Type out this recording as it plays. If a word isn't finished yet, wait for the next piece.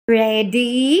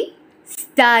Ready,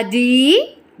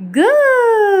 study,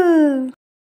 go!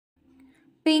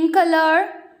 Pink color,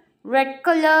 red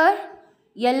color,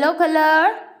 yellow color,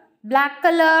 black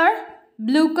color,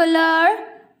 blue color,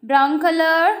 brown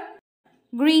color,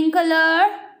 green color,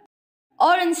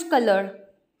 orange color.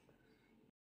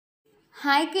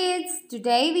 Hi kids,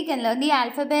 today we can learn the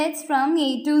alphabets from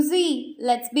A to Z.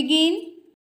 Let's begin.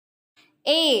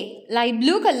 A, light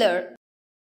blue color.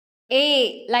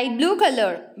 A, light blue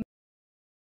color.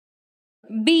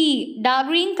 B, dark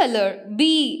green color.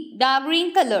 B, dark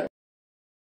green color.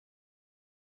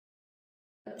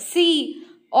 C,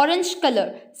 orange color.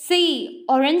 C,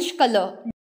 orange color.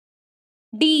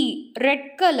 D,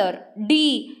 red color.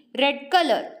 D, red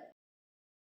color.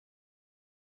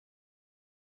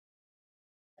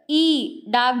 E,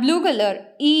 dark blue color.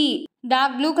 E,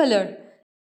 dark blue color.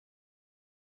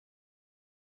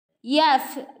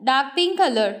 F, dark pink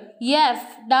color.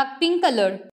 F, dark pink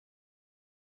color.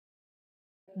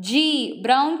 G,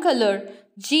 brown color.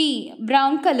 G,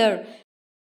 brown color.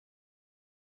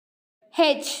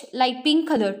 H, light pink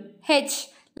color. H,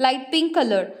 light pink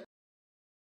color.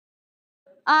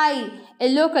 I,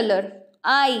 yellow color.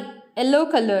 I, yellow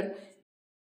color.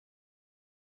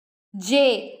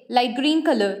 J, light green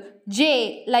color.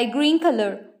 J, light green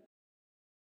color.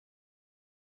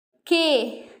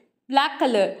 K, black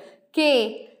color.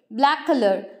 K, black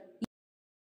color.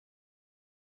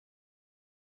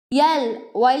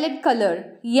 L, violet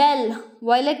color. L,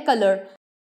 violet color.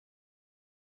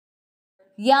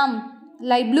 M,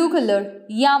 light blue color.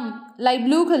 M, light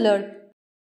blue color.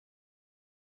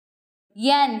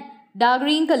 N, dark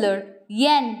green color.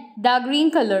 N, dark green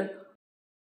color.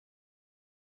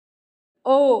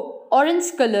 O,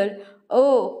 orange color.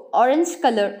 O, orange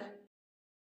color.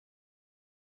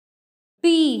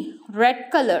 P, red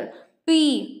color.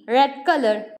 P, red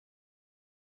color.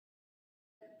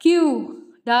 Q,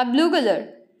 dark blue color.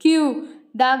 Q,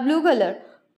 dark blue color.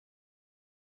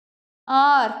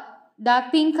 R,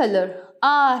 dark pink color.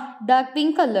 R, dark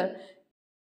pink color.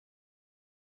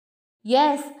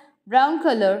 S, brown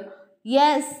color.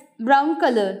 S, brown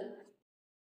color.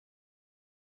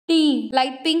 T,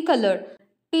 light pink color.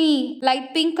 T,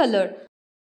 light pink color.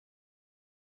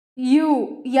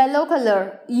 U, yellow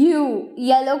color. U,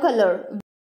 yellow color.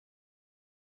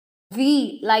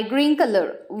 V, light green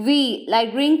color. V,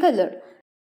 light green color.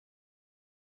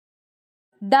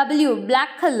 W,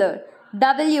 black color.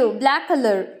 W, black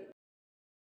color.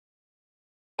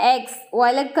 X,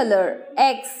 violet color.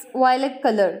 X, violet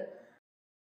color.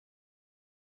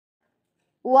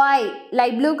 Y,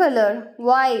 light blue color.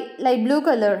 Y, light blue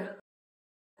color.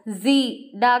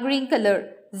 Z, dark green color.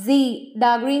 Z,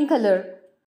 dark green color.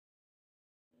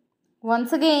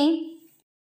 Once again.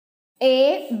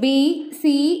 A, B,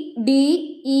 C,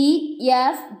 D, E,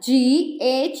 F, G,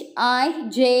 H, I,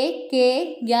 J,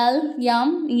 K, L,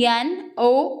 M, N,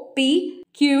 O, P,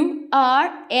 Q,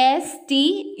 R, S,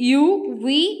 T, U,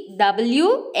 V,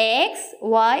 W, X,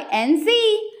 Y, and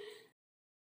Z.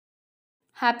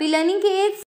 Happy learning,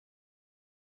 kids!